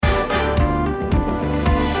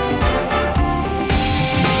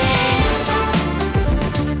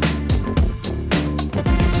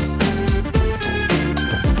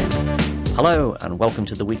Hello and welcome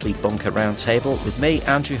to the weekly Bunker Roundtable with me,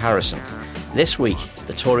 Andrew Harrison. This week,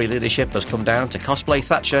 the Tory leadership has come down to cosplay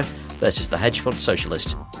Thatcher versus the hedge fund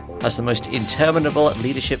socialist. As the most interminable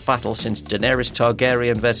leadership battle since Daenerys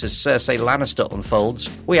Targaryen versus Cersei Lannister unfolds,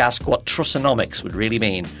 we ask what Trussonomics would really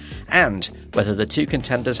mean, and whether the two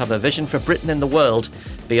contenders have a vision for Britain in the world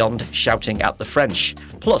beyond shouting at the French.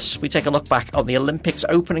 Plus, we take a look back on the Olympics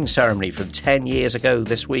opening ceremony from 10 years ago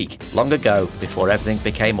this week, long ago before everything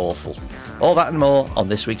became awful. All that and more on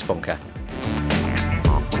this week's Bunker.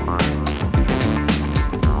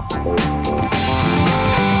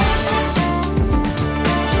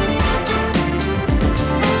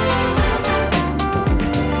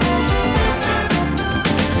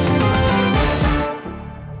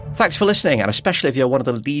 Thanks for listening, and especially if you're one of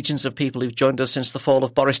the legions of people who've joined us since the fall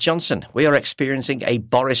of Boris Johnson. We are experiencing a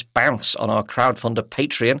Boris bounce on our crowdfunder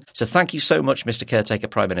Patreon, so thank you so much, Mr. Caretaker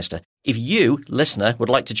Prime Minister. If you, listener, would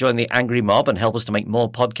like to join the angry mob and help us to make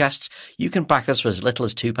more podcasts, you can back us for as little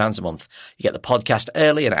as £2 a month. You get the podcast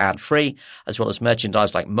early and ad-free, as well as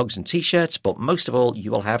merchandise like mugs and t-shirts, but most of all,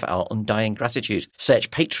 you will have our undying gratitude.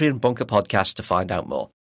 Search Patreon Bunker Podcast to find out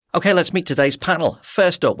more. OK, let's meet today's panel.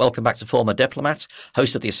 First up, welcome back to former diplomat,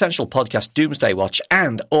 host of the essential podcast Doomsday Watch,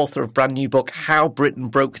 and author of brand new book How Britain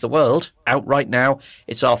Broke the World, out right now.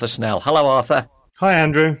 It's Arthur Snell. Hello, Arthur. Hi,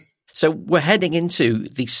 Andrew. So we're heading into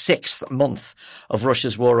the 6th month of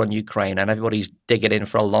Russia's war on Ukraine, and everybody's digging in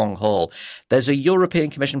for a long haul. There's a European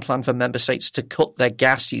Commission plan for member states to cut their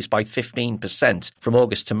gas use by 15% from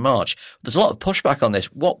August to March. There's a lot of pushback on this.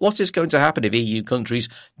 What is going to happen if EU countries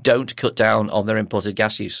don't cut down on their imported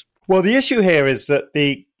gas use? Well, the issue here is that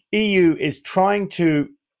the EU is trying to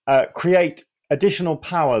create additional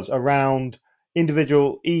powers around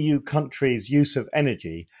individual EU countries' use of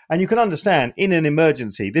energy. And you can understand, in an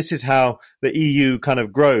emergency, this is how the EU kind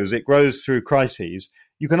of grows. It grows through crises.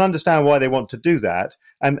 You can understand why they want to do that.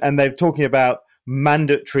 And they're talking about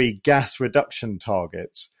mandatory gas reduction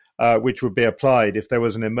targets, which would be applied if there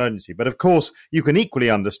was an emergency. But of course, you can equally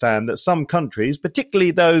understand that some countries,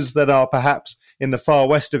 particularly those that are perhaps in the far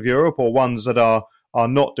west of Europe or ones that are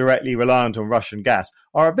not directly reliant on Russian gas,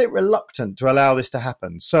 are a bit reluctant to allow this to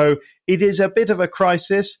happen. So it is a bit of a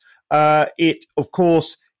crisis. It, of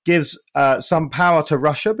course, gives some power to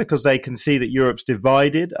Russia because they can see that Europe's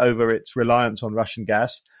divided over its reliance on Russian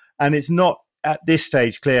gas. And it's not at this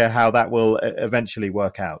stage clear how that will eventually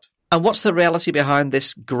work out. And what's the reality behind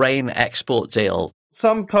this grain export deal?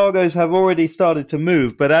 Some cargoes have already started to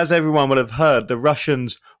move, but as everyone will have heard, the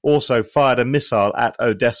Russians also fired a missile at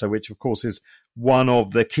Odessa, which, of course, is one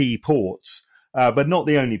of the key ports, but not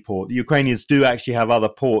the only port. The Ukrainians do actually have other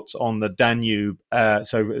ports on the Danube,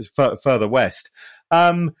 so further west.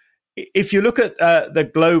 If you look at the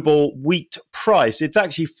global wheat price, it's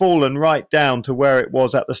actually fallen right down to where it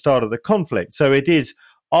was at the start of the conflict. So it is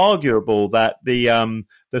arguable that the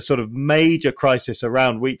sort of major crisis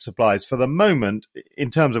around wheat supplies for the moment, in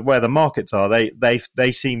terms of where the markets are,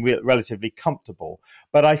 they seem relatively comfortable.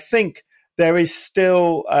 But I think there is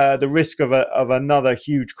still the risk of another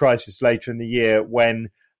huge crisis later in the year when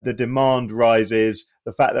the demand rises.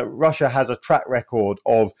 The fact that Russia has a track record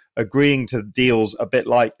of agreeing to deals a bit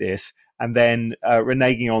like this and then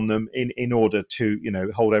reneging on them in order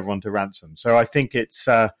to, hold everyone to ransom. So I think it's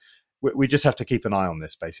we just have to keep an eye on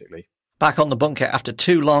this, basically. Back on the bunker after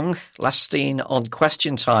too long, last seen on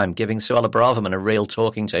Question Time, giving Suella Braverman a real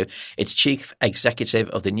talking to. It's Chief Executive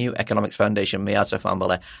of the New Economics Foundation, Miata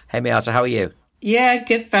Fahnbulleh. Hey, Miata, how are you? Yeah,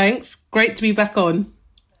 good, thanks. Great to be back on.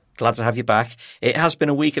 Glad to have you back. It has been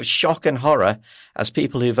a week of shock and horror as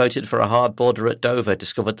people who voted for a hard border at Dover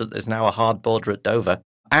discovered that there's now a hard border at Dover,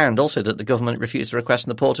 and also that the government refused a request in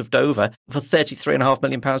the Port of Dover for £33.5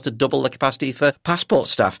 million to double the capacity for passport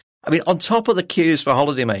staff. I mean, on top of the queues for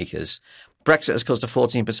holidaymakers, Brexit has caused a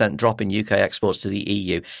 14% drop in UK exports to the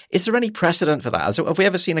EU. Is there any precedent for that? Have we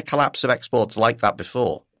ever seen a collapse of exports like that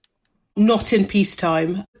before? Not in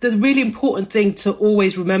peacetime. The really important thing to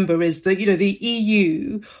always remember is that, the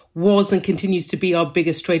EU was and continues to be our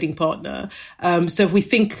biggest trading partner. So if we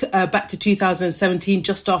think back to 2017,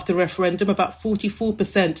 just after the referendum, about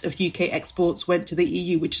 44% of UK exports went to the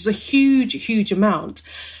EU, which is a huge, huge amount.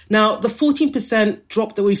 Now, the 14%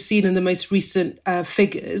 drop that we've seen in the most recent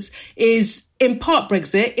figures is in part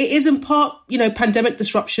Brexit. It is in part, pandemic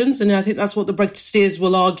disruptions. And I think that's what the Brexiteers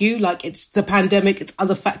will argue. Like, it's the pandemic, it's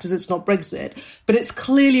other factors, it's not Brexit. But it's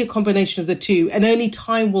clearly a combination of the two, and only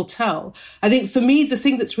time will tell. I think for me, the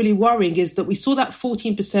thing that's really worrying is that we saw that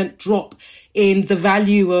 14% drop in the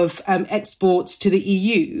value of exports to the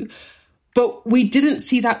EU. But we didn't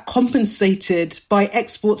see that compensated by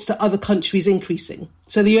exports to other countries increasing.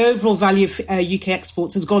 So the overall value of UK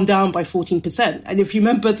exports has gone down by 14%. And if you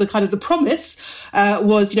remember, the promise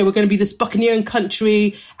was, we're going to be this buccaneering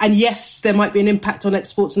country. And yes, there might be an impact on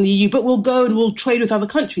exports in the EU, but we'll go and we'll trade with other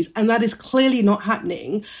countries. And that is clearly not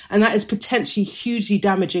happening. And that is potentially hugely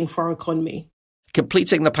damaging for our economy.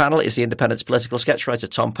 Completing the panel is the Independent's political sketch writer,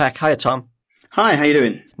 Tom Peck. Hiya, Tom. Hi, how you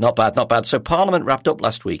doing? Not bad, not bad. So Parliament wrapped up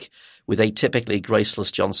last week with a typically graceless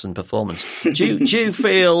Johnson performance. Do you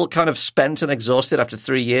feel kind of spent and exhausted after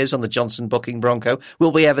 3 years on the Johnson booking Bronco?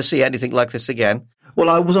 Will we ever see anything like this again? Well,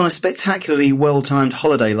 I was on a spectacularly well-timed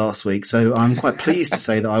holiday last week, so I'm quite pleased to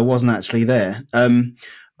say that I wasn't actually there.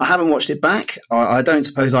 I haven't watched it back. I don't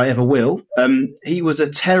suppose I ever will. He was a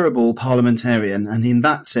terrible parliamentarian, and in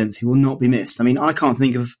that sense, he will not be missed. I mean, I can't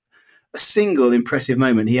think of a single impressive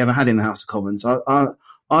moment he ever had in the House of Commons.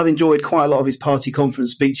 I've enjoyed quite a lot of his party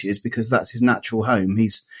conference speeches because that's his natural home.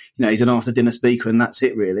 He's an after-dinner speaker and that's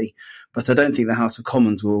it really. But I don't think the House of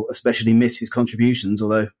Commons will especially miss his contributions,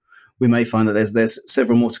 although we may find that there's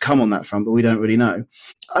several more to come on that front, but we don't really know.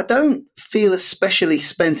 I don't feel especially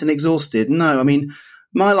spent and exhausted. No, I mean,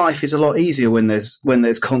 my life is a lot easier when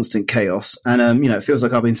there's constant chaos. And, it feels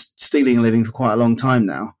like I've been stealing a living for quite a long time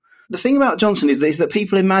now. The thing about Johnson is that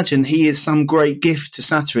people imagine he is some great gift to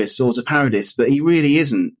satirists or to parodists, but he really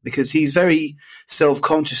isn't, because he's very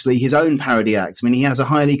self-consciously his own parody act. I mean, he has a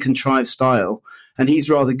highly contrived style and he's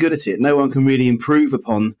rather good at it. No one can really improve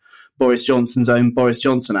upon Boris Johnson's own Boris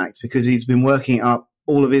Johnson act because he's been working it up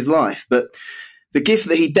all of his life. But the gift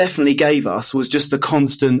that he definitely gave us was just the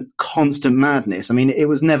constant madness. I mean, it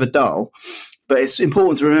was never dull. But it's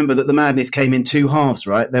important to remember that the madness came in two halves,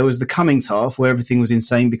 right? There was the Cummings half where everything was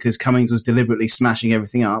insane because Cummings was deliberately smashing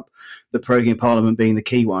everything up, the proroguing Parliament being the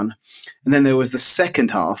key one. And then there was the second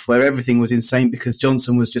half where everything was insane because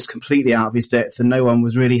Johnson was just completely out of his depth and no one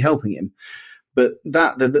was really helping him. But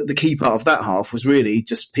the key part of that half was really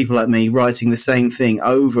just people like me writing the same thing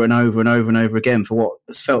over and over and over and over again for what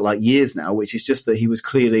has felt like years now, which is just that he was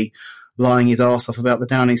clearly lying his arse off about the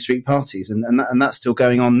Downing Street parties. And that's still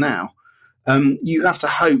going on now. You have to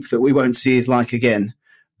hope that we won't see his like again.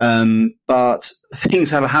 But things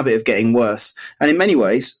have a habit of getting worse. And in many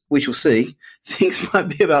ways, we shall see, things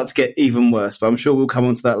might be about to get even worse, but I'm sure we'll come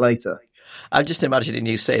on to that later. I'm just imagining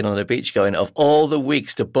you sitting on the beach going, of all the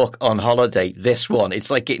weeks to book on holiday, this one, it's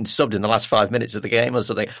like getting subbed in the last 5 minutes of the game or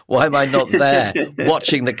something. Why am I not there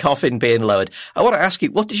watching the coffin being lowered? I want to ask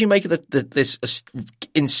you, what did you make of this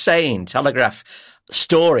insane Telegraph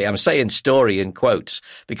story? I'm saying story in quotes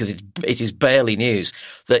because it is barely news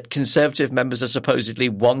that Conservative members are supposedly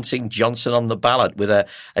wanting Johnson on the ballot with a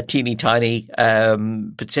teeny tiny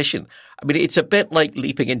petition. I mean, it's a bit like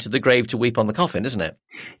leaping into the grave to weep on the coffin, isn't it?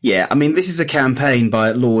 Yeah, I mean, this is a campaign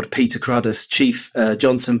by Lord Peter Cruddas, chief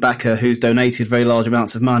Johnson backer, who's donated very large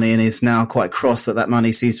amounts of money and is now quite cross that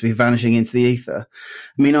money seems to be vanishing into the ether.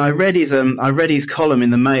 I mean, I read his column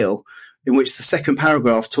in the Mail, in which the second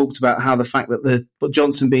paragraph talked about how the fact that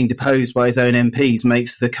Johnson being deposed by his own MPs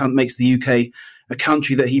makes the UK a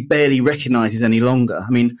country that he barely recognises any longer.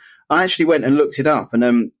 I mean, I actually went and looked it up,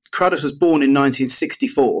 and Cruddas was born in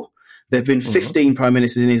 1964. There have been 15 prime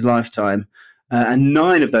ministers in his lifetime, and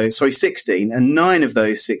 16, and 9 of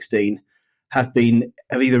those 16 have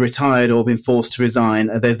either retired or been forced to resign.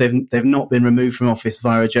 They've not been removed from office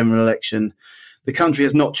via a general election. The country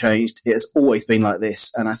has not changed. It has always been like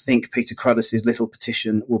this, and I think Peter Cruddas' little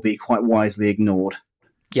petition will be quite wisely ignored.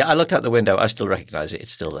 Yeah, I looked out the window. I still recognise it.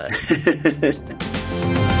 It's still there.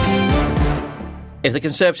 If the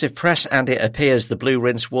Conservative press and it appears the blue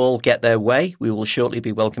rinse wall get their way, we will shortly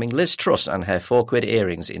be welcoming Liz Truss and her £4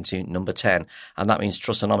 earrings into number 10, and that means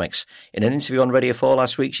Trussonomics. In an interview on Radio 4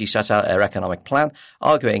 last week, she set out her economic plan,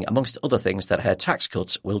 arguing, amongst other things, that her tax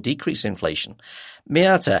cuts will decrease inflation.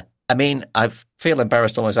 Miata, I mean, I feel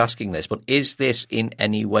embarrassed almost asking this, but is this in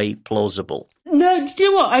any way plausible? No, do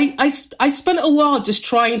you know what? I spent a while just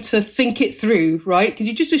trying to think it through, right? Because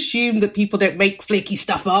you just assume that people don't make flaky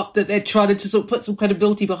stuff up, that they're trying to sort of put some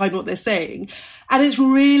credibility behind what they're saying. And it's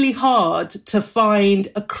really hard to find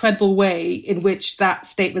a credible way in which that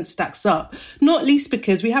statement stacks up, not least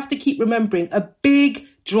because we have to keep remembering a big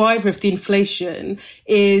driver of the inflation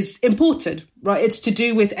is imported, right? It's to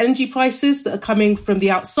do with energy prices that are coming from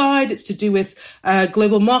the outside. It's to do with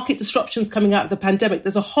global market disruptions coming out of the pandemic.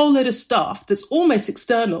 There's a whole load of stuff that's almost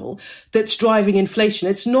external that's driving inflation.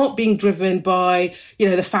 It's not being driven by,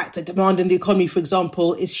 the fact that demand in the economy, for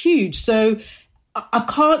example, is huge. So I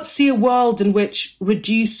can't see a world in which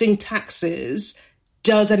reducing taxes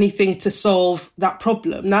does anything to solve that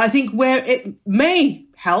problem. Now, I think where it may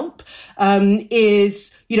help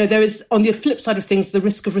is, there is, on the flip side of things, the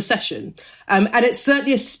risk of recession. And it's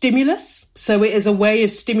certainly a stimulus. So it is a way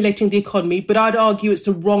of stimulating the economy. But I'd argue it's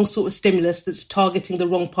the wrong sort of stimulus that's targeting the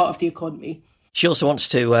wrong part of the economy. She also wants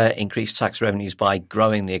to increase tax revenues by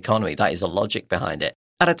growing the economy. That is the logic behind it.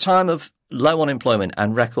 At a time of low unemployment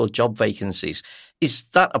and record job vacancies, is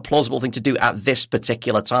that a plausible thing to do at this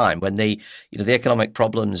particular time when the economic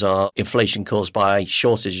problems are inflation caused by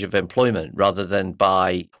shortage of employment rather than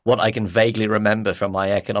by what I can vaguely remember from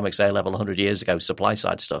my economics A-level 100 years ago, supply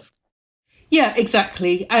side stuff? Yeah,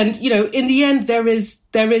 exactly. And, in the end, there is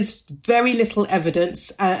very little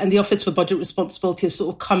evidence, and the Office for Budget Responsibility has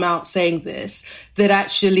sort of come out saying this, that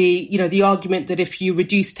actually, the argument that if you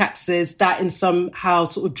reduce taxes, that in somehow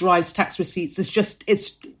sort of drives tax receipts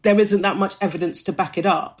there isn't that much evidence to back it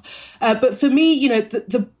up. But for me,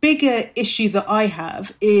 the bigger issue that I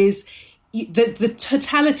have is the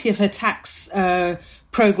totality of her tax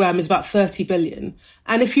program is about 30 billion.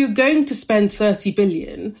 And if you're going to spend 30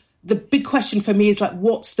 billion, the big question for me is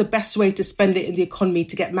what's the best way to spend it in the economy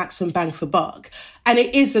to get maximum bang for buck? And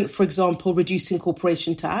it isn't, for example, reducing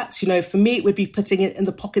corporation tax. For me, it would be putting it in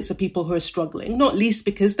the pockets of people who are struggling, not least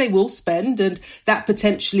because they will spend and that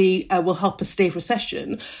potentially will help us stave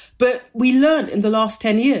recession. But we learned in the last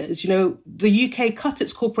 10 years, the UK cut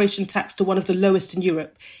its corporation tax to one of the lowest in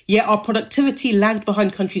Europe. Yet our productivity lagged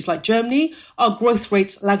behind countries like Germany. Our growth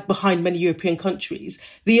rates lagged behind many European countries.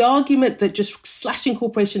 The argument that just slashing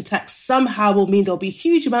corporation tax somehow will mean there'll be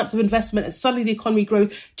huge amounts of investment and suddenly the economy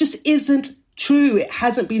grows just isn't true. It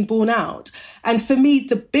hasn't been borne out. And for me,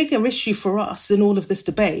 the bigger issue for us in all of this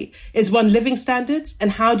debate is one, living standards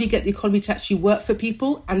and how do you get the economy to actually work for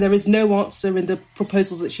people? And there is no answer in the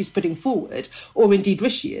proposals that she's putting forward, or indeed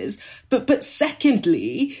Rishi is. But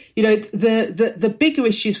secondly, the bigger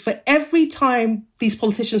issues for every time these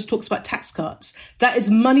politicians talk about tax cuts, that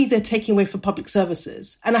is money they're taking away from public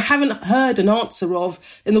services. And I haven't heard an answer of,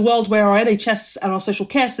 in the world where our NHS and our social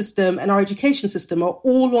care system and our education system are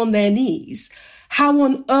all on their knees, how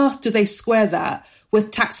on earth do they square that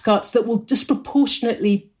with tax cuts that will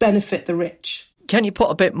disproportionately benefit the rich? Can you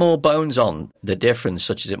put a bit more bones on the difference,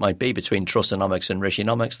 such as it might be, between Trussonomics and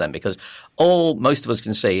Rishinomics then? Because all most of us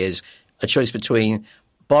can see is a choice between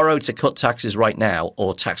borrow to cut taxes right now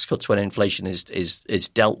or tax cuts when inflation is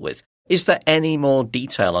dealt with. Is there any more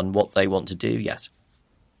detail on what they want to do yet?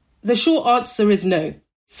 The short answer is no.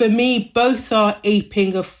 For me, both are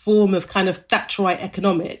aping a form of kind of Thatcherite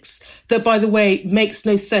economics that, by the way, makes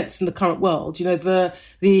no sense in the current world. The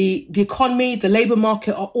economy, the labour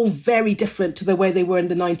market are all very different to the way they were in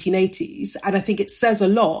the 1980s. And I think it says a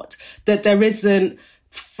lot that there isn't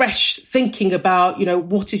fresh thinking about,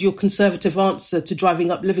 what is your conservative answer to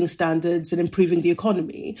driving up living standards and improving the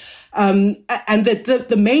economy. And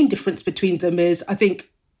the main difference between them is, I think,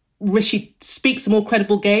 Rishi speaks a more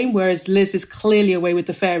credible game, whereas Liz is clearly away with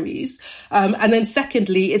the fairies. And then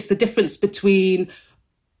secondly, it's the difference between,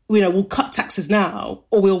 we'll cut taxes now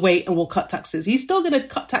or we'll wait and we'll cut taxes. He's still going to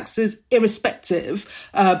cut taxes irrespective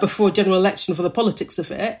before a general election for the politics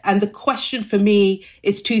of it. And the question for me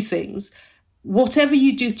is two things. Whatever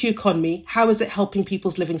you do to your economy, how is it helping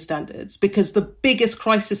people's living standards? Because the biggest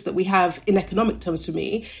crisis that we have in economic terms for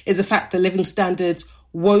me is the fact that living standards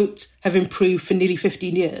won't have improved for nearly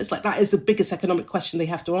 15 years. That is the biggest economic question they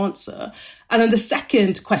have to answer. And then the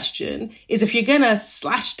second question is, if you're going to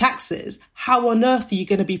slash taxes, how on earth are you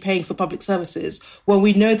going to be paying for public services when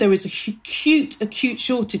we know there is acute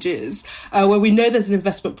shortages, when we know there's an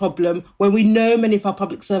investment problem, when we know many of our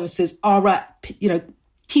public services are at,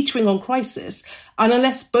 teetering on crisis? And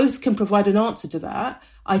unless both can provide an answer to that,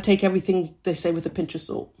 I take everything they say with a pinch of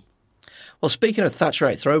salt. Well, speaking of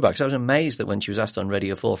Thatcherite throwbacks, I was amazed that when she was asked on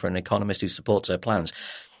Radio 4 for an economist who supports her plans,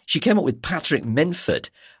 she came up with Patrick Minford,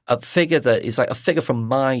 a figure that is like a figure from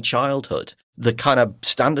my childhood, the kind of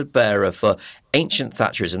standard bearer for ancient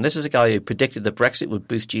Thatcherism. This is a guy who predicted that Brexit would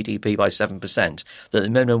boost GDP by 7%, that the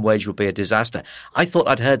minimum wage would be a disaster. I thought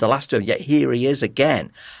I'd heard the last of him, yet here he is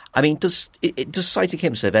again. I mean, does citing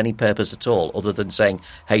him serve any purpose at all other than saying,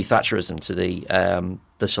 hey, Thatcherism to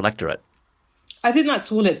the selectorate? I think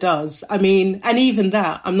that's all it does. I mean, and even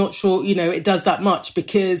that, I'm not sure, it does that much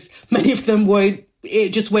because many of them it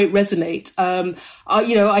just won't resonate.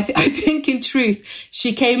 I think in truth,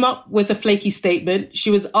 she came up with a flaky statement. She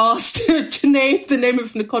was asked to name the name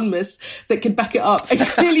of an economist that could back it up and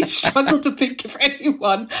clearly struggled to think of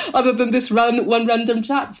anyone other than this one random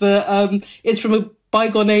chap that is from a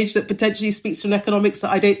bygone age that potentially speaks from economics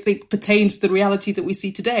that I don't think pertains to the reality that we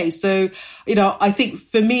see today. So, I think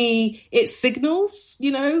for me, it signals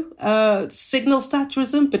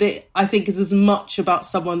Thatcherism, but I think is as much about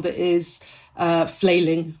someone that is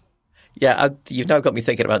flailing. Yeah, you've now got me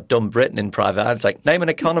thinking about Dumb Britain in private. It's like, name an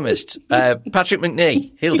economist. Patrick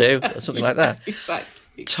McNee, he'll do, or something like that.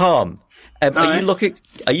 Exactly. Tom, are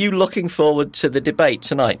you looking forward to the debate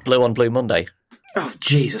tonight, Blue on Blue Monday? Oh,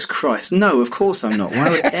 Jesus Christ. No, of course I'm not. Why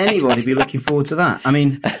would anybody be looking forward to that? I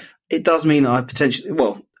mean, it does mean that I potentially,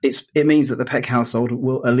 it means that the Peck household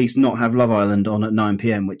will at least not have Love Island on at 9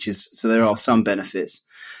 p.m, so there are some benefits.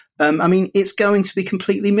 I mean, it's going to be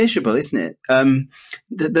completely miserable, isn't it?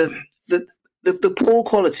 The poor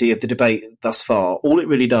quality of the debate thus far, all it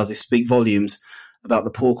really does is speak volumes about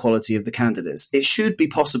the poor quality of the candidates. It should be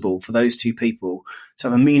possible for those two people to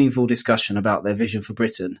have a meaningful discussion about their vision for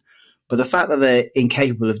Britain. But the fact that they're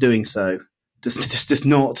incapable of doing so does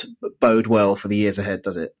not bode well for the years ahead,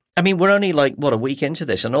 does it? I mean, we're only a week into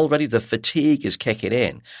this, and already the fatigue is kicking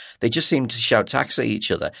in. They just seem to shout tax at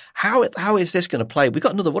each other. How is this going to play? We've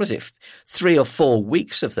got another, 3 or 4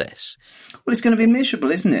 weeks of this? Well, it's going to be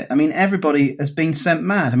miserable, isn't it? I mean, everybody has been sent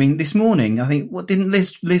mad. I mean, this morning, I think, didn't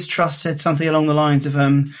Liz Truss said something along the lines of,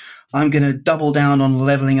 I'm going to double down on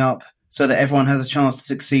levelling up so that everyone has a chance to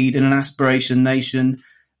succeed in an aspiration nation.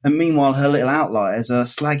 And meanwhile, her little outliers are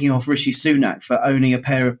slagging off Rishi Sunak for owning a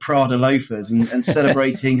pair of Prada loafers and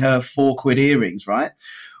celebrating her £4 earrings, right?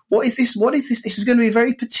 What is this? This is going to be a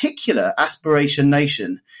very particular aspiration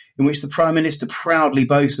nation in which the Prime Minister proudly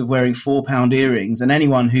boasts of wearing £4 earrings, and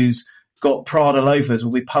anyone who's got Prada loafers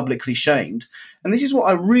will be publicly shamed. And this is what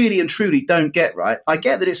I really and truly don't get, right? I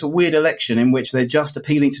get that it's a weird election in which they're just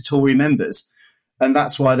appealing to Tory members. And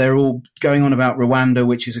that's why they're all going on about Rwanda,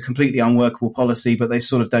 which is a completely unworkable policy, but they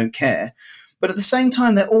sort of don't care. But at the same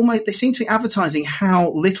time, they seem to be advertising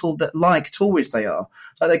how little that like Tories they are.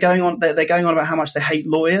 Like they're going on about how much they hate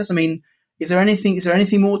lawyers. I mean, is there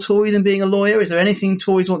anything more Tory than being a lawyer? Is there anything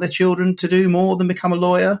Tories want their children to do more than become a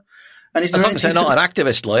lawyer? And as long as they're not an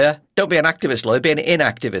activist lawyer, don't be an activist lawyer, be an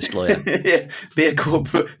inactivist lawyer. Yeah, be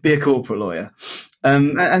a corporate lawyer.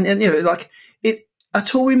 And you know, like it. Are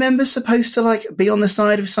Tory members supposed to be on the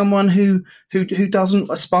side of someone who doesn't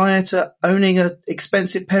aspire to owning an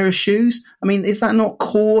expensive pair of shoes? I mean, is that not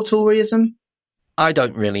core Toryism? I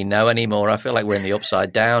don't really know anymore. I feel like we're in the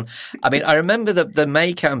upside down. I mean, I remember the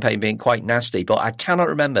May campaign being quite nasty, but I cannot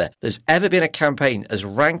remember there's ever been a campaign as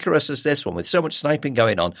rancorous as this one, with so much sniping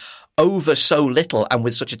going on, over so little and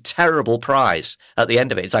with such a terrible prize at the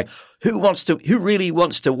end of it. It's like, who really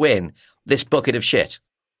wants to win this bucket of shit?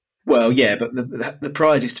 Well, yeah, but the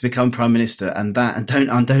prize is to become Prime Minister, and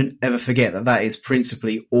don't ever forget that is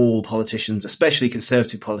principally all politicians, especially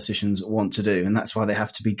Conservative politicians, want to do, and that's why they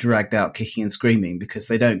have to be dragged out kicking and screaming, because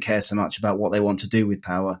they don't care so much about what they want to do with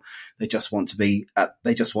power. They just want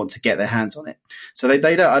to get their hands on it. So I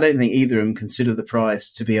don't think either of them consider the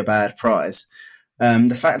prize to be a bad prize.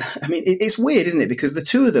 It's weird, isn't it? Because the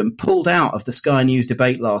two of them pulled out of the Sky News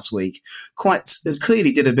debate last week, quite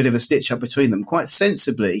clearly did a bit of a stitch up between them, quite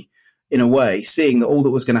sensibly in a way, seeing that all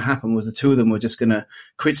that was going to happen was the two of them were just going to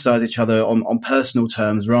criticise each other on personal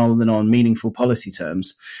terms rather than on meaningful policy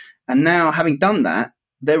terms. And now, having done that,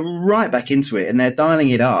 they're right back into it and they're dialing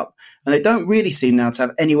it up. And they don't really seem now to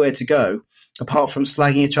have anywhere to go apart from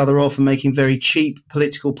slagging each other off and making very cheap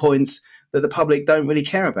political points that the public don't really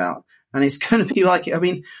care about. And it's going to be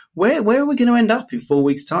where are we going to end up in 4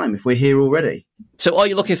 weeks' time if we're here already? So are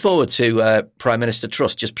you looking forward to Prime Minister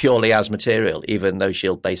Truss just purely as material, even though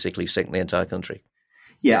she'll basically sink the entire country?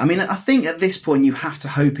 Yeah, I mean, I think at this point you have to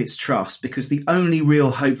hope it's Truss, because the only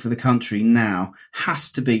real hope for the country now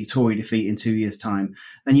has to be Tory defeat in 2 years' time.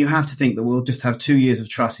 And you have to think that we'll just have 2 years of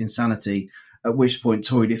Truss insanity, at which point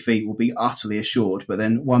Tory defeat will be utterly assured. But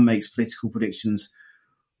then one makes political predictions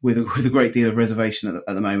with a great deal of reservation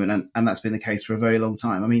at the moment, and that's been the case for a very long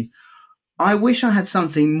time. I mean, I wish I had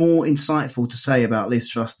something more insightful to say about Liz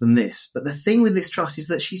Truss than this, but the thing with Liz Truss is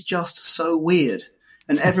that she's just so weird,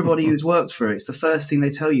 and everybody who's worked for her, it's the first thing they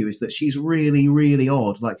tell you is that she's really, really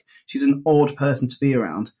odd. Like, she's an odd person to be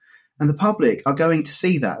around, and the public are going to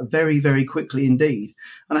see that very, very quickly indeed.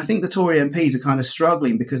 And I think the Tory MPs are kind of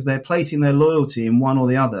struggling because they're placing their loyalty in one or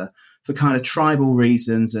the other for kind of tribal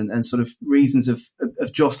reasons and sort of reasons of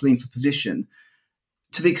jostling for position,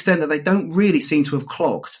 to the extent that they don't really seem to have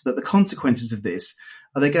clocked that the consequences of this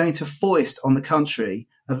are they're going to foist on the country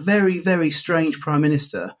a very, very strange Prime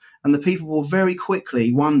Minister, and the people will very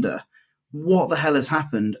quickly wonder what the hell has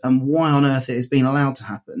happened and why on earth it has been allowed to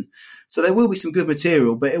happen. So there will be some good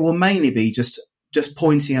material, but it will mainly be just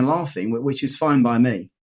pointing and laughing, which is fine by me.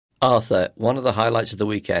 Arthur, one of the highlights of the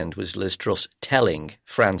weekend was Liz Truss telling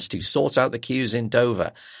France to sort out the queues in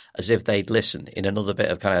Dover, as if they'd listen, in another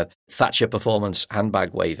bit of kind of Thatcher performance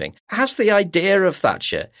handbag waving. Has the idea of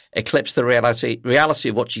Thatcher eclipsed the reality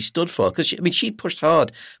of what she stood for? Because, she pushed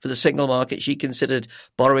hard for the single market. She considered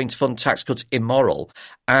borrowing to fund tax cuts immoral.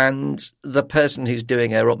 And the person who's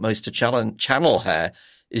doing her utmost to channel her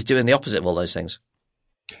is doing the opposite of all those things.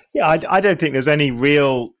 Yeah, I don't think there's any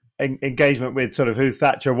real engagement with sort of who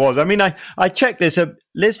Thatcher was. I mean, I checked this.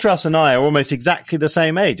 Liz Truss and I are almost exactly the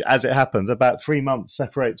same age, as it happens. About 3 months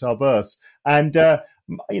separates our births. And,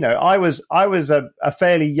 I was a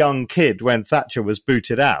fairly young kid when Thatcher was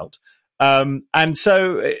booted out. And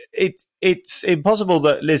so it's impossible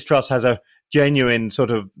that Liz Truss has a genuine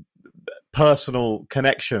sort of personal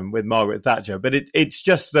connection with Margaret Thatcher, but it's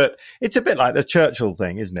just that it's a bit like the Churchill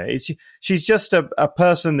thing, isn't it? She's just a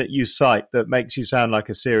person that you cite that makes you sound like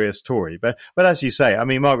a serious Tory. But as you say, I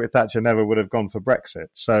mean, Margaret Thatcher never would have gone for Brexit,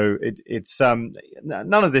 so it's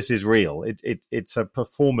none of this is real. It's a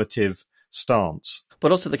performative stance.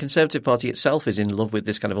 But also the Conservative Party itself is in love with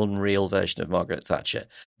this kind of unreal version of Margaret Thatcher.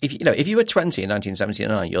 If you were 20 in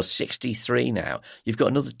 1979, you're 63 now. You've got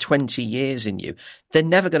another 20 years in you. They're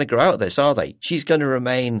never going to grow out of this, are they? She's going to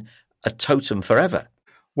remain a totem forever.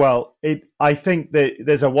 Well, I think that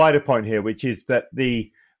there's a wider point here, which is that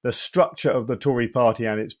the structure of the Tory party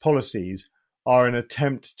and its policies are an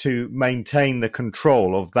attempt to maintain the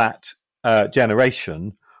control of that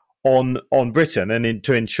generation on Britain, and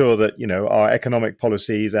to ensure that our economic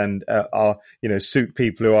policies and suit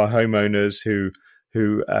people who are homeowners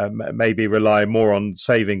who maybe rely more on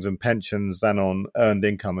savings and pensions than on earned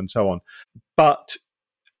income and so on. But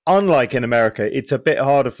unlike in America, it's a bit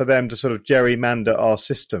harder for them to sort of gerrymander our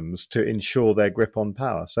systems to ensure their grip on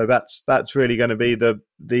power. So that's really going to be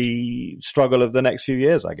the struggle of the next few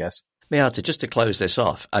years, I guess. Miata, just to close this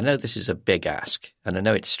off, I know this is a big ask, and I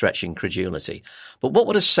know it's stretching credulity, but what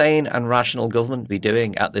would a sane and rational government be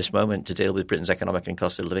doing at this moment to deal with Britain's economic and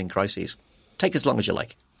cost of living crises? Take as long as you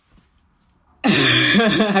like.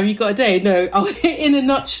 Have you got a day? No. In a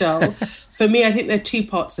nutshell, for me, I think there are two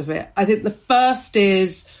parts of it. I think the first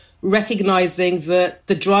is recognising that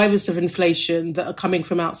the drivers of inflation that are coming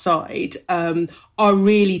from outside are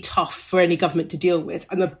really tough for any government to deal with.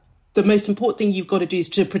 And the most important thing you've got to do is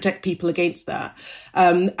to protect people against that.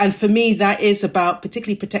 And for me, that is about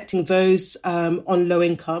particularly protecting those on low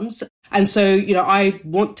incomes. And so, I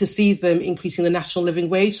want to see them increasing the national living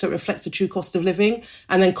wage so it reflects the true cost of living,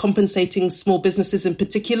 and then compensating small businesses in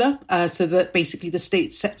particular, so that basically the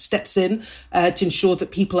state steps in to ensure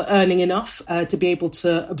that people are earning enough to be able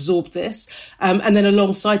to absorb this. And then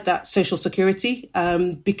alongside that, social security,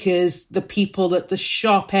 because the people at the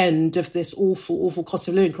sharp end of this awful cost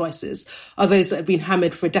of living crisis are those that have been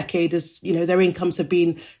hammered for a decade as, their incomes have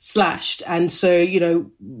been slashed. And so,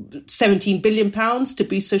 £17 billion to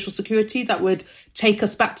boost social security, that would take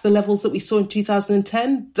us back to the levels that we saw in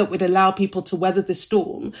 2010, that would allow people to weather this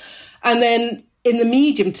storm. And then in the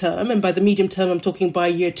medium term, and by the medium term, I'm talking by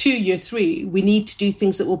year 2, year 3, we need to do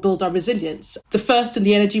things that will build our resilience. The first in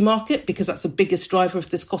the energy market, because that's the biggest driver of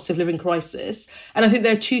this cost of living crisis. And I think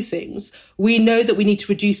there are two things. We know that we need to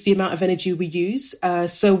reduce the amount of energy we use.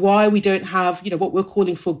 So why we don't have, what we're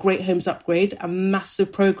calling for Great Homes Upgrade, a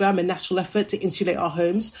massive program and national effort to insulate our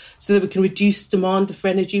homes so that we can reduce demand for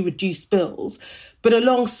energy, reduce bills. But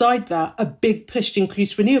alongside that, a big push to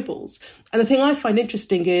increase renewables. And the thing I find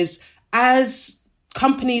interesting is, as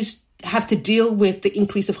companies have to deal with the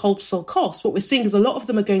increase of wholesale costs, what we're seeing is a lot of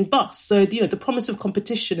them are going bust. So, the promise of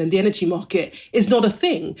competition in the energy market is not a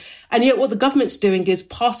thing. And yet what the government's doing is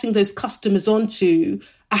passing those customers on to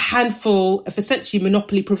a handful of essentially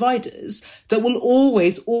monopoly providers that will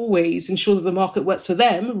always ensure that the market works for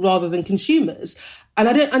them rather than consumers. And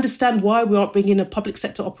I don't understand why we aren't bringing in a public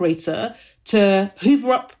sector operator to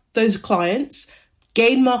hoover up those clients,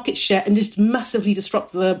 gain market share and just massively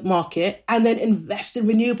disrupt the market, and then invest in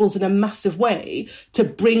renewables in a massive way to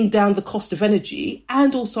bring down the cost of energy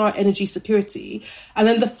and also our energy security. And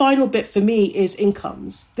then the final bit for me is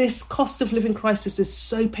incomes. This cost of living crisis is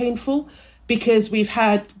so painful because we've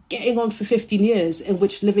had getting on for 15 years in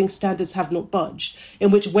which living standards have not budged,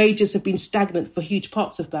 in which wages have been stagnant for huge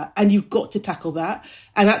parts of that. And you've got to tackle that.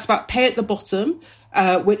 And that's about pay at the bottom,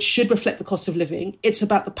 which should reflect the cost of living. It's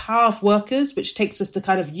about the power of workers, which takes us to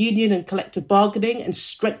kind of union and collective bargaining and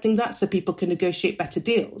strengthening that so people can negotiate better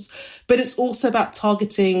deals. But it's also about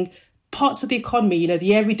targeting parts of the economy,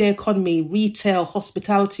 the everyday economy, retail,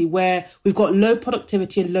 hospitality, where we've got low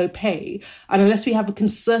productivity and low pay. And unless we have a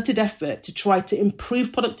concerted effort to try to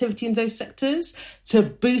improve productivity in those sectors, to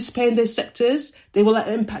boost pay in those sectors, they will have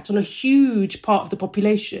an impact on a huge part of the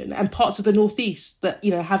population. And parts of the Northeast that,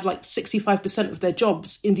 have like 65% of their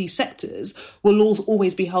jobs in these sectors will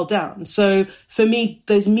always be held down. So for me,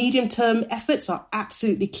 those medium-term efforts are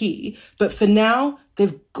absolutely key. But for now,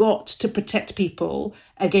 they've got to protect people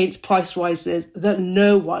against price rises that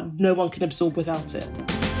no one can absorb without it.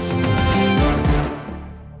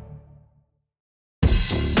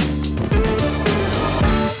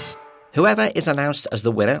 Whoever is announced as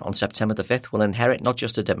the winner on September the 5th will inherit not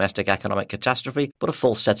just a domestic economic catastrophe, but a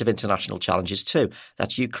full set of international challenges too.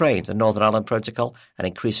 That's Ukraine, the Northern Ireland Protocol, an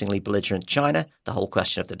increasingly belligerent China, the whole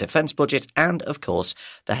question of the defence budget, and, of course,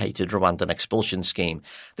 the hated Rwandan expulsion scheme.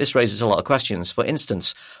 This raises a lot of questions. For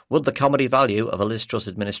instance, would the comedy value of a Liz Truss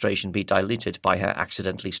administration be diluted by her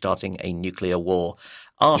accidentally starting a nuclear war?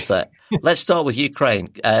 Arthur, let's start with Ukraine.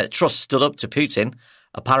 Truss stood up to Putin,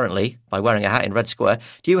 apparently, by wearing a hat in Red Square.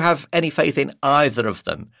 Do you have any faith in either of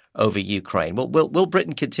them over Ukraine? Will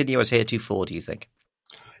Britain continue as heretofore, do you think?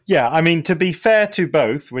 Yeah, I mean, to be fair to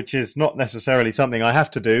both, which is not necessarily something I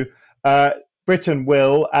have to do, Britain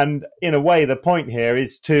will. And in a way, the point here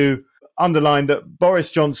is to underline that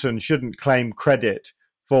Boris Johnson shouldn't claim credit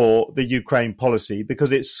for the Ukraine policy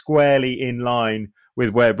because it's squarely in line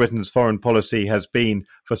with where Britain's foreign policy has been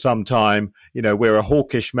for some time. We're a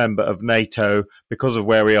hawkish member of NATO because of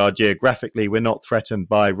where we are geographically. We're not threatened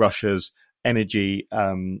by Russia's energy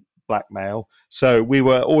blackmail. So we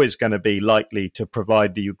were always going to be likely to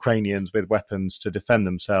provide the Ukrainians with weapons to defend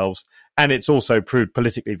themselves. And it's also proved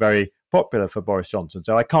politically very popular for Boris Johnson.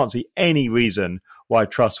 So I can't see any reason why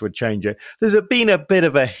Truss would change it. There's been a bit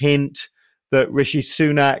of a hint that Rishi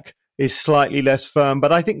Sunak is slightly less firm,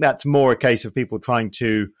 but I think that's more a case of people trying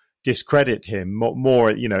to discredit him,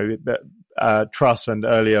 more Truss and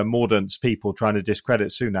earlier Mordaunt's people trying to discredit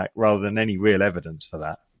Sunak rather than any real evidence for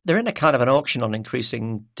that. They're in a kind of an auction on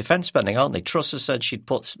increasing defence spending, aren't they? Truss has said she'd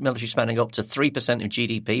put military spending up to 3% of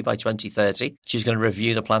GDP by 2030. She's going to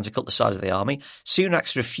review the plan to cut the size of the army.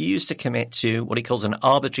 Sunak's refused to commit to what he calls an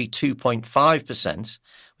arbitrary 2.5%,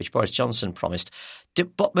 which Boris Johnson promised.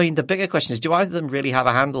 But the bigger question is, do either of them really have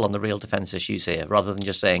a handle on the real defence issues here, rather than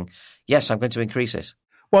just saying, yes, I'm going to increase it?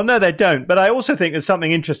 Well, no, they don't. But I also think there's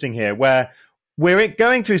something interesting here where we're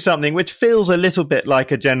going through something which feels a little bit like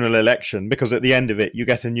a general election, because at the end of it, you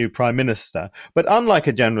get a new prime minister. But unlike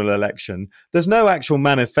a general election, there's no actual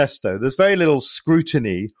manifesto. There's very little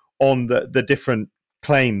scrutiny on the different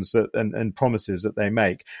claims and promises that they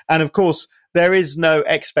make. And of course, there is no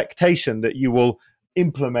expectation that you will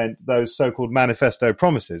implement those so-called manifesto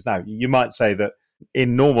promises. Now, you might say that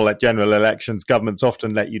in normal general elections, governments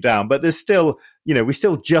often let you down, but there's still, we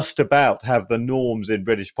still just about have the norms in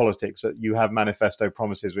British politics that you have manifesto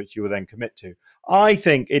promises which you will then commit to. I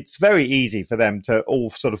think it's very easy for them to all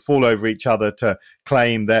sort of fall over each other to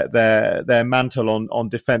claim that their mantle on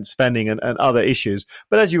defence spending and other issues.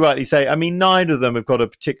 But as you rightly say, I mean, neither of them have got a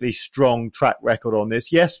particularly strong track record on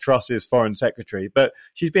this. Yes, Truss is foreign secretary, but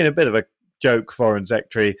she's been a bit of a joke foreign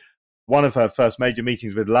secretary. One of her first major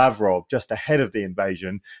meetings with Lavrov, just ahead of the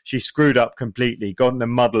invasion, she screwed up completely, got in a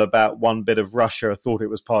muddle about one bit of Russia, thought it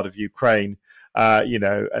was part of Ukraine,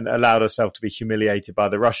 and allowed herself to be humiliated by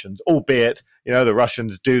the Russians. Albeit, the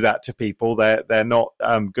Russians do that to people. They're not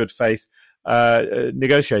good faith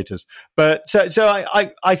negotiators. But so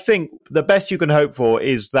I think the best you can hope for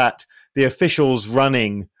is that the officials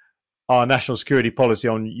running our national security policy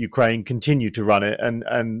on Ukraine continue to run it,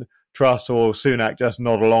 and Truss or Sunak just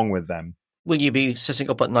nod along with them. Will you be sitting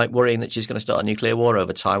up at night worrying that she's going to start a nuclear war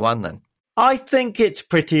over Taiwan then? I think it's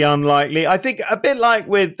pretty unlikely. I think a bit like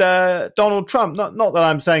with Donald Trump, not that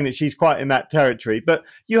I'm saying that she's quite in that territory, but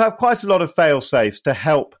you have quite a lot of fail-safes to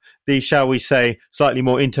help the, shall we say, slightly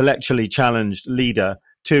more intellectually challenged leader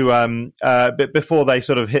to before they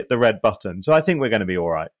sort of hit the red button. So I think we're going to be all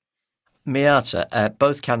right. Miata,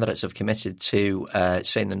 both candidates have committed to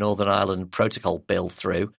seeing the Northern Ireland Protocol bill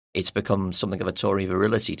through. It's become something of a Tory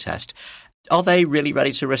virility test. Are they really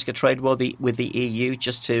ready to risk a trade war with the EU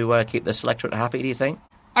just to keep the electorate happy, do you think?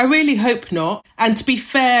 I really hope not. And to be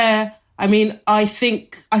fair, I mean, I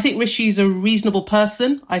think Rishi's a reasonable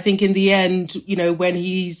person. I think in the end, when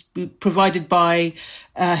he's provided by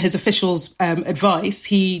his officials' advice,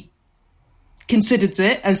 he considers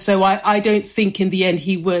it. And so I don't think in the end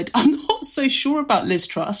he would. I'm not so sure about Liz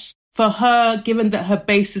Truss. For her, given that her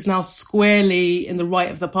base is now squarely in the right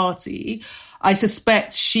of the party, I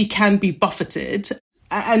suspect she can be buffeted.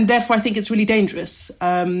 And therefore, I think it's really dangerous.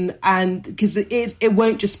 And because it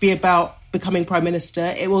won't just be about becoming prime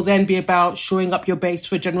minister, it will then be about shoring up your base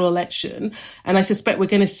for a general election. And I suspect we're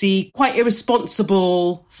going to see quite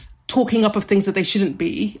irresponsible talking up of things that they shouldn't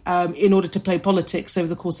be in order to play politics over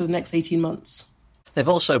the course of the next 18 months. They've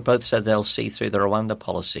also both said they'll see through the Rwanda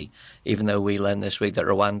policy, even though we learned this week that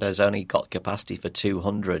Rwanda has only got capacity for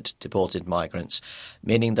 200 deported migrants,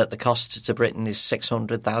 meaning that the cost to Britain is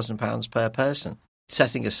 £600,000 per person.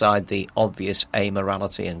 Setting aside the obvious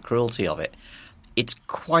amorality and cruelty of it, it's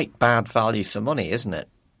quite bad value for money, isn't it?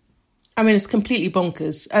 I mean, it's completely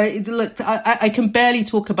bonkers. Look, I can barely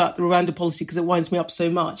talk about the Rwanda policy because it winds me up so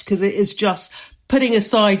much, because it is just putting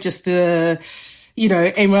aside just the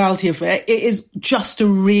amorality of it. It is just a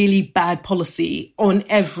really bad policy on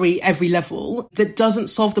every level that doesn't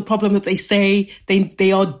solve the problem that they say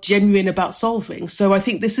they are genuine about solving. So I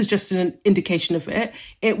think this is just an indication of it.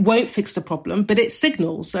 It won't fix the problem, but it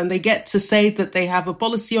signals, and they get to say that they have a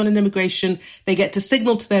policy on an immigration. They get to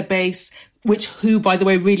signal to their base, who, by the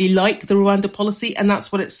way, really like the Rwanda policy, and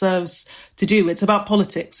that's what it serves to do. It's about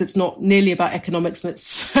politics. It's not nearly about economics, and it's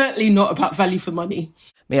certainly not about value for money.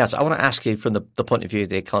 Miaz, I want to ask you from the point of view of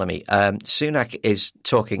the economy. Sunak is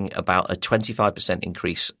talking about a 25%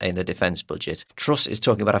 increase in the defence budget. Truss is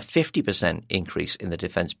talking about a 50% increase in the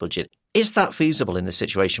defence budget. Is that feasible in the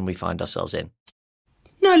situation we find ourselves in?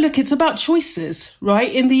 No, look, it's about choices, right?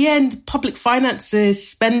 In the end, public finances,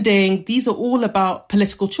 spending, these are all about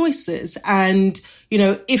political choices. And,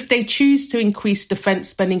 if they choose to increase defence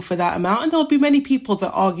spending for that amount, and there'll be many people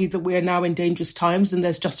that argue that we are now in dangerous times and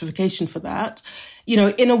there's justification for that.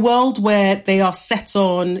 In a world where they are set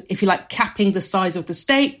on, if you like, capping the size of the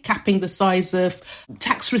state, capping the size of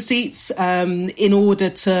tax receipts in order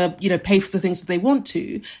to, pay for the things that they want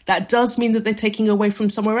to, that does mean that they're taking away from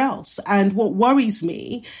somewhere else. And what worries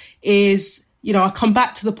me is, I come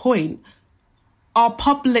back to the point, our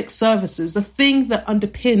public services, the thing that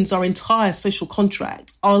underpins our entire social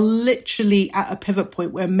contract, are literally at a pivot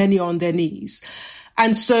point where many are on their knees.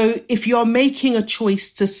 And so if you're making a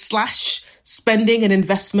choice to slash spending and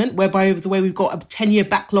investment, whereby over the way we've got a 10-year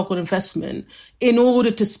backlog on investment, in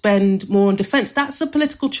order to spend more on defence, that's a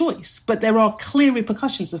political choice. But there are clear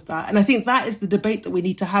repercussions of that. And I think that is the debate that we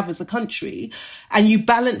need to have as a country. And you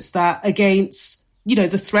balance that against, the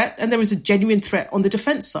threat, and there is a genuine threat on the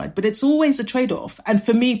defence side. But it's always a trade-off. And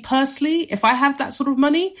for me personally, if I have that sort of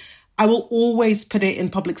money, I will always put it in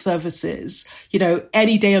public services,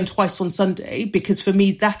 any day and twice on Sunday, because for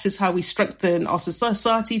me, that is how we strengthen our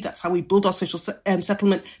society. That's how we build our social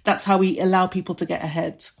settlement. That's how we allow people to get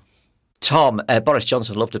ahead. Tom, Boris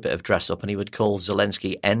Johnson loved a bit of dress up, and he would call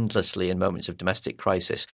Zelensky endlessly in moments of domestic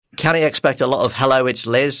crisis. Can he expect a lot of "Hello, it's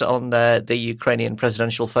Liz" on the Ukrainian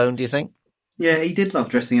presidential phone, do you think? Yeah, he did love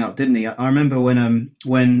dressing up, didn't he? I remember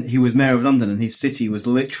when he was mayor of London and his city was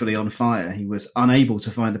literally on fire. He was unable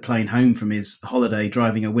to find a plane home from his holiday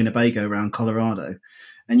driving a Winnebago around Colorado.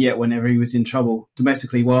 And yet whenever he was in trouble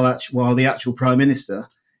domestically while the actual prime minister,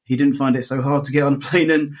 he didn't find it so hard to get on a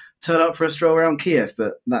plane and turn up for a stroll around Kiev.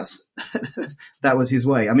 But that was his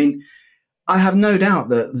way. I mean, I have no doubt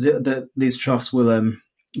that Liz Truss will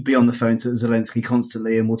be on the phone to Zelensky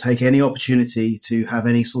constantly and will take any opportunity to have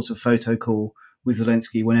any sort of photo call with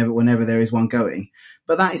Zelensky whenever there is one going.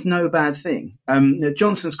 But that is no bad thing.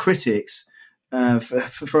 Johnson's critics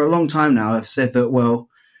for a long time now have said that, well,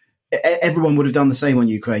 everyone would have done the same on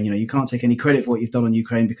Ukraine. You can't take any credit for what you've done on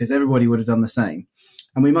Ukraine because everybody would have done the same.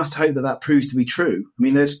 And we must hope that proves to be true. I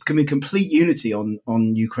mean, there's can be complete unity on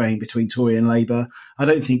Ukraine between Tory and Labour. I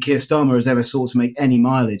don't think Keir Starmer has ever sought to make any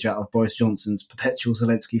mileage out of Boris Johnson's perpetual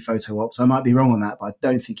Zelensky photo ops. I might be wrong on that, but I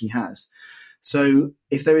don't think he has. So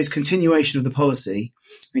if there is continuation of the policy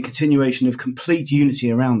and continuation of complete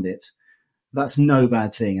unity around it, that's no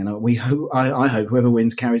bad thing. And I hope whoever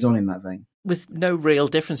wins carries on in that vein. With no real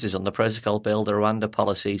differences on the protocol bill, the Rwanda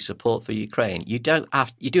policy, support for Ukraine, you do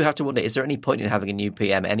have to wonder, is there any point in having a new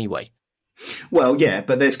PM anyway? Well, yeah,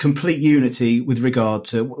 but there's complete unity with regard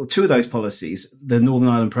to two of those policies. The Northern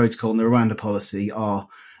Ireland Protocol and the Rwanda policy are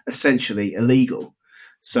essentially illegal.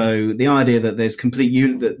 So the idea that there's complete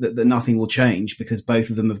that nothing will change because both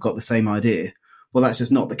of them have got the same idea, well, that's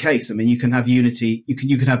just not the case. I mean, you can have unity.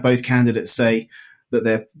 You can have both candidates say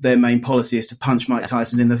that their main policy is to punch Mike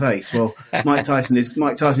Tyson in the face. Well, Mike Tyson is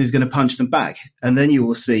going to punch them back, and then you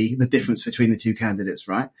will see the difference between the two candidates,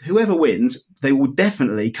 right? Whoever wins, they will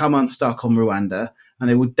definitely come unstuck on Rwanda, and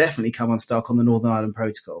they will definitely come unstuck on the Northern Ireland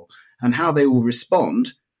Protocol. And how they will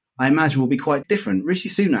respond, I imagine, will be quite different. Rishi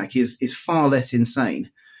Sunak is far less insane,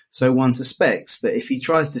 so one suspects that if he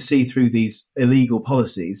tries to see through these illegal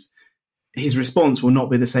policies, his response will not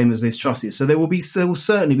be the same as Liz Truss's. So there will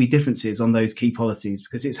certainly be differences on those key policies,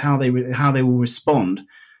 because it's how they will respond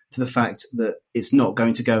to the fact that it's not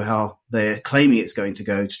going to go how they're claiming it's going to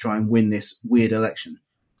go to try and win this weird election.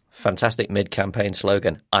 Fantastic mid-campaign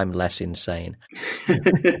slogan, I'm less insane.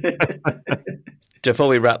 Before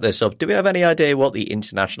we wrap this up, do we have any idea what the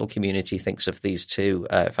international community thinks of these two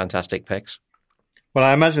fantastic picks? Well,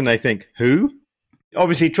 I imagine they think, who?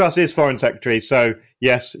 Obviously, Truss is Foreign Secretary, so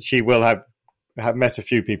yes, she will have met a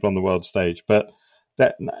few people on the world stage. But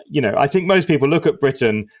that, I think most people look at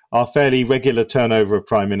Britain, our fairly regular turnover of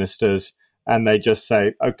prime ministers, and they just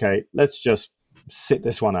say, okay, let's just sit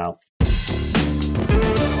this one out.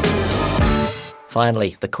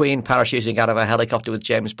 Finally, the Queen parachuting out of a helicopter with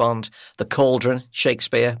James Bond, The Cauldron,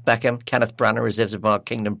 Shakespeare, Beckham, Kenneth Branagh as Isambard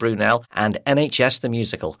Kingdom Brunel, and NHS the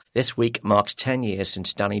Musical. This week marks 10 years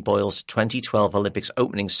since Danny Boyle's 2012 Olympics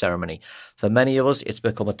opening ceremony. For many of us, it's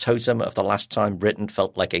become a totem of the last time Britain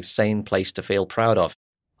felt like a sane place to feel proud of.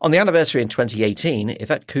 On the anniversary in 2018,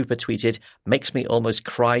 Yvette Cooper tweeted, "Makes me almost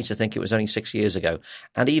cry to think it was only 6 years ago."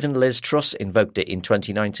 And even Liz Truss invoked it in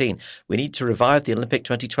 2019. "We need to revive the Olympic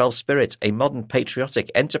 2012 spirit, a modern, patriotic,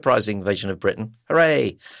 enterprising vision of Britain.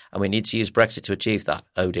 Hooray! And we need to use Brexit to achieve that.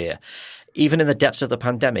 Oh dear." Even in the depths of the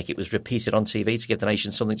pandemic, it was repeated on TV to give the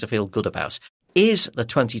nation something to feel good about. Is the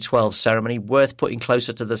 2012 ceremony worth putting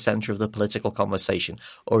closer to the centre of the political conversation,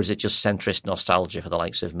 or is it just centrist nostalgia for the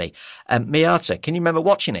likes of me? Miata, can you remember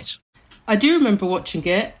watching it? I do remember watching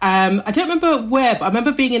it. I don't remember where, but I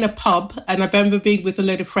remember being in a pub, and I remember being with a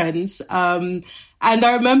load of friends. And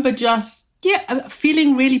I remember just,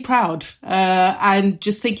 feeling really proud and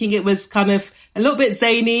just thinking it was kind of a little bit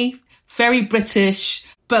zany, very British,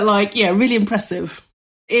 but really impressive.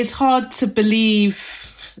 It's hard to believe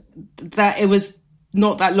that it was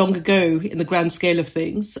not that long ago in the grand scale of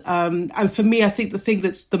things. And for me, I think the thing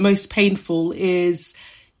that's the most painful is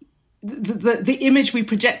the image we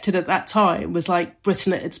projected at that time was like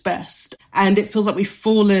Britain at its best. And it feels like we've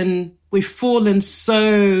fallen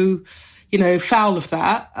so, foul of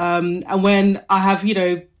that. And when I have,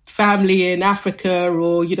 family in Africa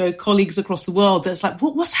or, colleagues across the world, that's like,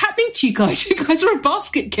 what's happening to you guys? You guys are a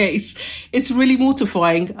basket case. It's really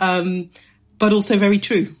mortifying, but also very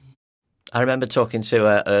true. I remember talking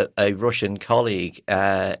to a Russian colleague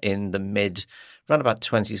in the around about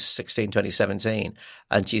 2016, 2017,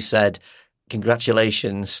 and she said,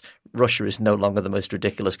 "Congratulations, Russia is no longer the most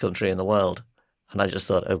ridiculous country in the world." And I just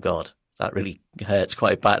thought, oh God, that really hurts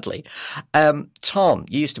quite badly. Tom,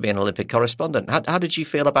 you used to be an Olympic correspondent. How did you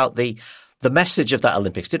feel about the message of that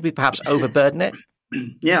Olympics? Did we perhaps overburden it?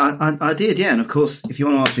 Yeah, I did, yeah. And of course, if you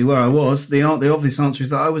want to ask me where I was, the obvious answer is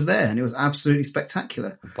that I was there, and it was absolutely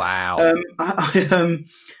spectacular. Wow.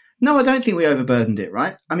 No, I don't think we overburdened it,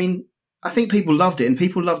 right? I mean, I think people loved it, and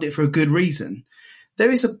people loved it for a good reason.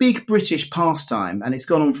 There is a big British pastime, and it's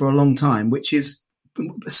gone on for a long time, which is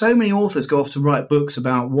so many authors go off to write books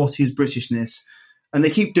about what is Britishness, and they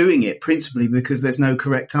keep doing it principally because there's no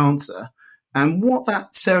correct answer. And what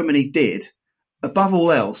that ceremony did, above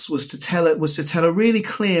all else, was to tell a really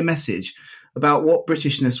clear message about what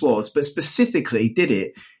Britishness was, but specifically did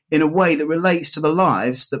it in a way that relates to the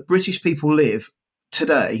lives that British people live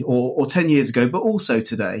today or 10 years ago, but also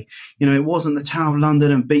today. It wasn't the Tower of London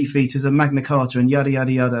and Beefeaters and Magna Carta and yada,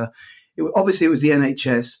 yada, yada. Obviously, it was the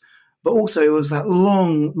NHS, but also it was that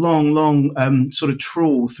long sort of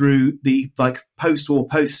trawl through the post-war,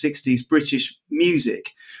 post-60s British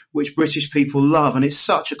music, which British people love. And it's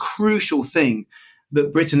such a crucial thing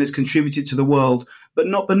that Britain has contributed to the world, but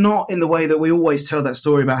not in the way that we always tell that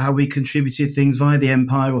story about how we contributed things via the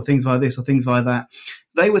empire or things via this or things via that.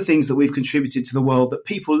 They were things that we've contributed to the world that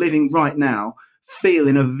people living right now feel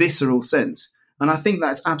in a visceral sense. And I think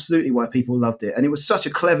that's absolutely why people loved it. And it was such a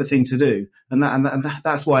clever thing to do. And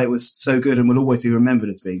that's why it was so good and will always be remembered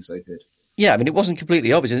as being so good. Yeah, I mean, it wasn't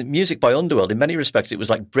completely obvious. Music by Underworld, in many respects, it was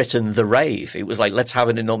like Britain the rave. It was like, let's have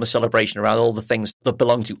an enormous celebration around all the things that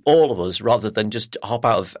belong to all of us rather than just hop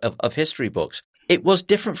out of history books. It was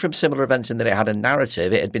different from similar events in that it had a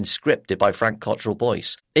narrative. It had been scripted by Frank Cottrell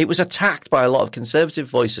Boyce. It was attacked by a lot of conservative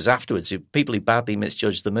voices afterwards, people who badly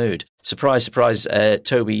misjudged the mood. Surprise, surprise,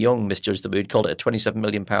 Toby Young misjudged the mood, called it a £27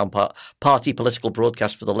 million party political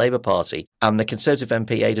broadcast for the Labour Party. And the Conservative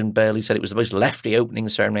MP Aidan Burley said it was the most lefty opening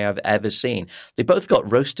ceremony I've ever seen. They both got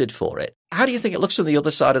roasted for it. How do you think it looks from the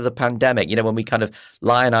other side of the pandemic? When we kind of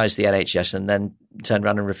lionised the NHS and then turned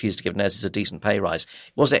around and refused to give nurses a decent pay rise.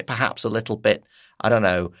 Was it perhaps a little bit, I don't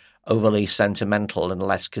know, overly sentimental and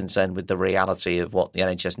less concerned with the reality of what the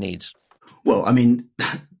NHS needs? Well, I mean,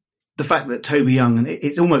 the fact that Toby Young, and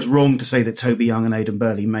it's almost wrong to say that Toby Young and Aidan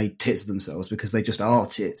Burley made tits of themselves, because they just are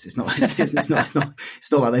tits. It's not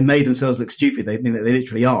like they made themselves look stupid. They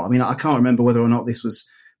literally are. I mean, I can't remember whether or not this was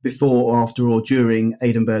before or after or during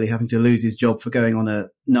Aidan Burley having to lose his job for going on a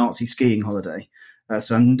Nazi skiing holiday.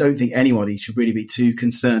 So I don't think anybody should really be too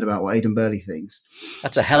concerned about what Aidan Burley thinks.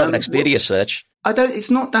 That's a hell of an Expedia search. It's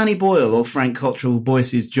not Danny Boyle or Frank Cottrell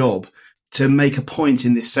Boyce's job to make a point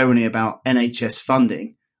in this ceremony about NHS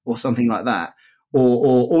funding or something like that,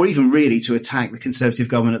 or even really to attack the Conservative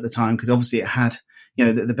government at the time, because obviously it had,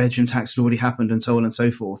 the bedroom tax had already happened and so on and so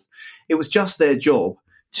forth. It was just their job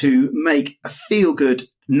to make a feel-good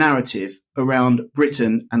narrative around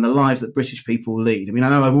Britain and the lives that British people lead. I mean, I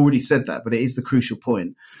know I've already said that, but it is the crucial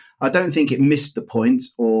point. I don't think it missed the point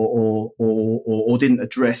or didn't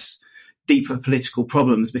address deeper political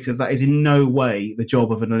problems, because that is in no way the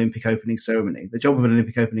job of an Olympic opening ceremony. The job of an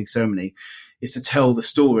Olympic opening ceremony is to tell the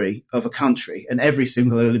story of a country, and every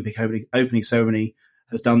single Olympic opening ceremony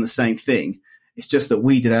has done the same thing. It's just that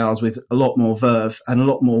we did ours with a lot more verve and a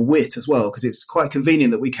lot more wit as well, because it's quite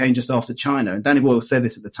convenient that we came just after China. And Danny Boyle said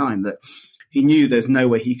this at the time, that he knew there's no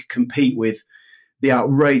way he could compete with the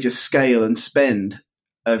outrageous scale and spend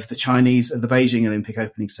of the Beijing Olympic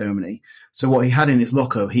opening ceremony. So what he had in his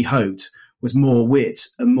locker, he hoped, was more wit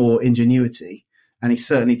and more ingenuity. And he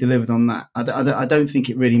certainly delivered on that. I don't think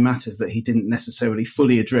it really matters that he didn't necessarily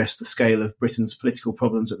fully address the scale of Britain's political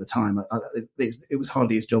problems at the time. It was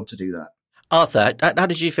hardly his job to do that. Arthur, how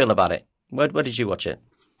did you feel about it? Where did you watch it?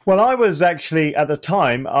 Well, I was actually, at the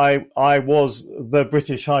time, I was the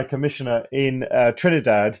British High Commissioner in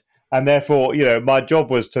Trinidad, and therefore, my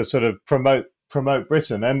job was to sort of promote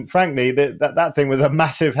Britain. And frankly, that thing was a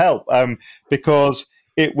massive help, because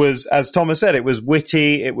it was, as Thomas said, it was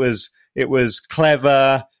witty, it was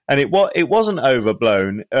clever, and it wasn't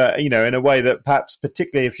overblown, in a way that perhaps,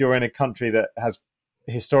 particularly if you're in a country that has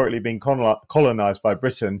historically been colonized by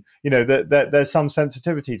Britain, that there's some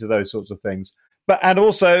sensitivity to those sorts of things. And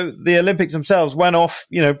also the Olympics themselves went off,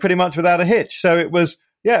 pretty much without a hitch. So it was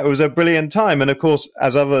a brilliant time. And of course,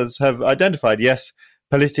 as others have identified, yes,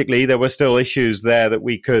 politically there were still issues there that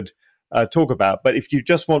we could talk about. But if you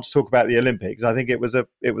just want to talk about the Olympics, I think it was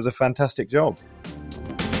a fantastic job.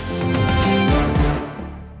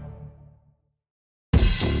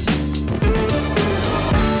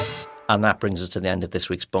 And that brings us to the end of this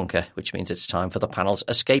week's Bunker, which means it's time for the panel's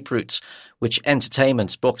escape routes. Which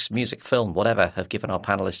entertainments, books, music, film, whatever, have given our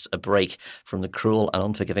panellists a break from the cruel and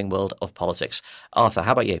unforgiving world of politics? Arthur,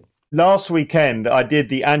 how about you? Last weekend, I did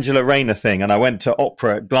the Angela Rayner thing, and I went to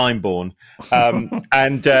opera at Glyndebourne.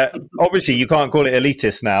 And obviously, you can't call it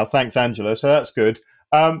elitist now, thanks, Angela, so that's good.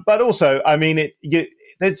 But also, I mean,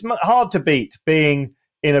 it's hard to beat being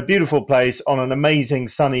in a beautiful place on an amazing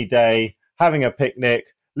sunny day, having a picnic,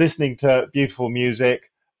 listening to beautiful music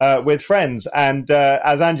with friends. And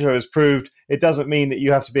as Angela has proved, it doesn't mean that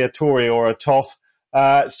you have to be a Tory or a Toff.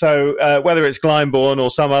 So whether it's Glyndebourne or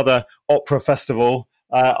some other opera festival,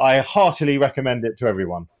 I heartily recommend it to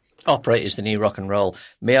everyone. Opera is the new rock and roll.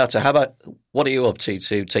 Miata, what are you up to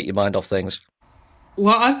take your mind off things?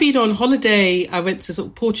 Well, I've been on holiday. I went to sort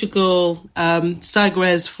of Portugal,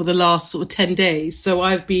 Sagres for the last sort of 10 days. So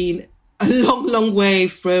I've been a long way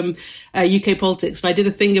from UK politics. And I did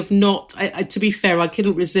a thing of to be fair, I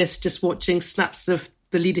couldn't resist just watching snaps of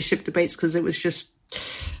the leadership debates because it was just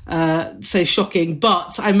so shocking.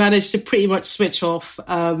 But I managed to pretty much switch off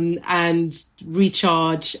and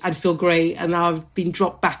recharge and feel great. And now I've been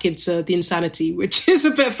dropped back into the insanity, which is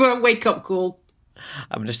a bit of a wake-up call.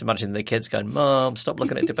 I'm just imagining the kids going, Mom, stop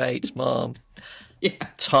looking at debates, Mom. Yeah.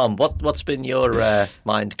 Tom, what's been your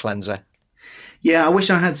mind cleanser? Yeah, I wish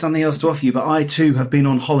I had something else to offer you, but I too have been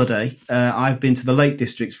on holiday. I've been to the Lake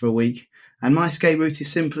District for a week, and my escape route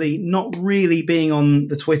is simply not really being on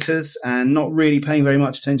the Twitters and not really paying very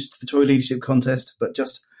much attention to the Tory leadership contest, but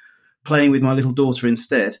just playing with my little daughter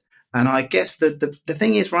instead. And I guess the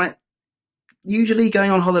thing is, right, usually going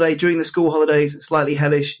on holiday during the school holidays, it's slightly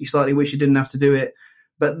hellish. You slightly wish you didn't have to do it.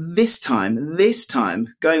 But this time,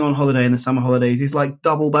 going on holiday in the summer holidays is like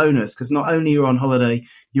double bonus, because not only you're on holiday,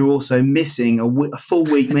 you're also missing a full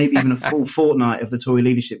week, maybe even a full fortnight of the Tory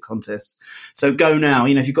leadership contest. So go now.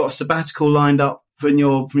 If you've got a sabbatical lined up from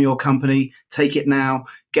your company, take it now,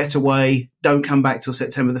 get away, don't come back till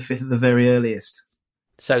September the 5th at the very earliest.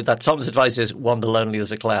 So that Tom's advice is wander lonely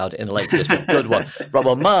as a cloud in a Lake District. Good one. Right,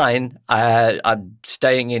 well, mine, I'm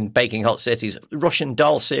staying in Baking Hot Cities. Russian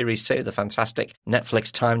Doll series 2, the fantastic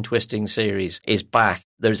Netflix time-twisting series, is back.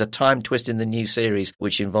 There's a time twist in the new series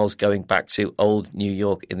which involves going back to old New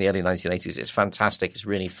York in the early 1980s. It's fantastic. It's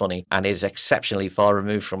really funny. And it is exceptionally far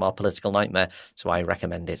removed from our political nightmare. So I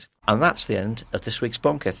recommend it. And that's the end of this week's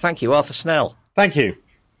Bunker. Thank you, Arthur Snell. Thank you.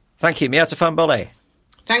 Thank you, Miata Fanbole.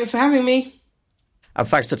 Thanks for having me. And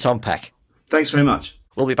thanks to Tom Peck. Thanks very much.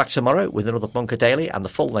 We'll be back tomorrow with another Bunker Daily and the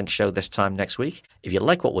full-length show this time next week. If you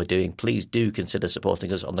like what we're doing, please do consider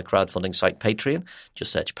supporting us on the crowdfunding site Patreon.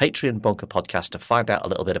 Just search Patreon Bunker Podcast to find out a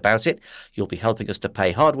little bit about it. You'll be helping us to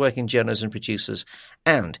pay hard-working journalists and producers,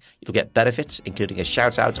 and you'll get benefits, including a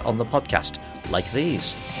shout-out on the podcast, like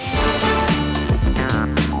these.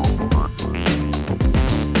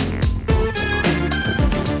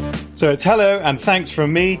 So it's hello and thanks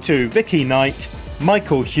from me to Vicky Knight,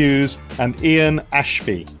 Michael Hughes and Ian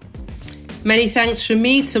Ashby. Many thanks from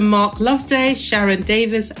me to Mark Loveday, Sharon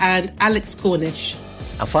Davis and Alex Cornish.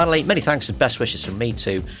 And finally, many thanks and best wishes from me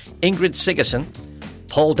to Ingrid Sigerson,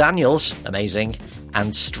 Paul Daniels, amazing,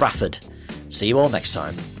 and Strafford. See you all next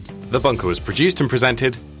time. The Bunker was produced and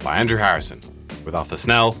presented by Andrew Harrison, with Arthur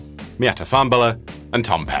Snell, Miata Fanbole and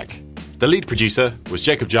Tom Peck. The lead producer was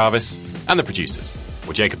Jacob Jarvis, and the producers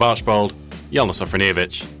were Jacob Archbold, Jelena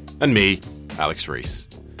Sofronievich, and me, Alex Rees,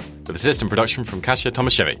 with assistant production from Kasia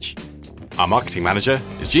Tomaszewicz. Our marketing manager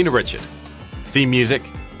is Gina Richard. Theme music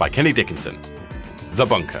by Kenny Dickinson. The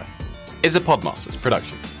Bunker is a Podmasters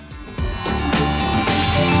production.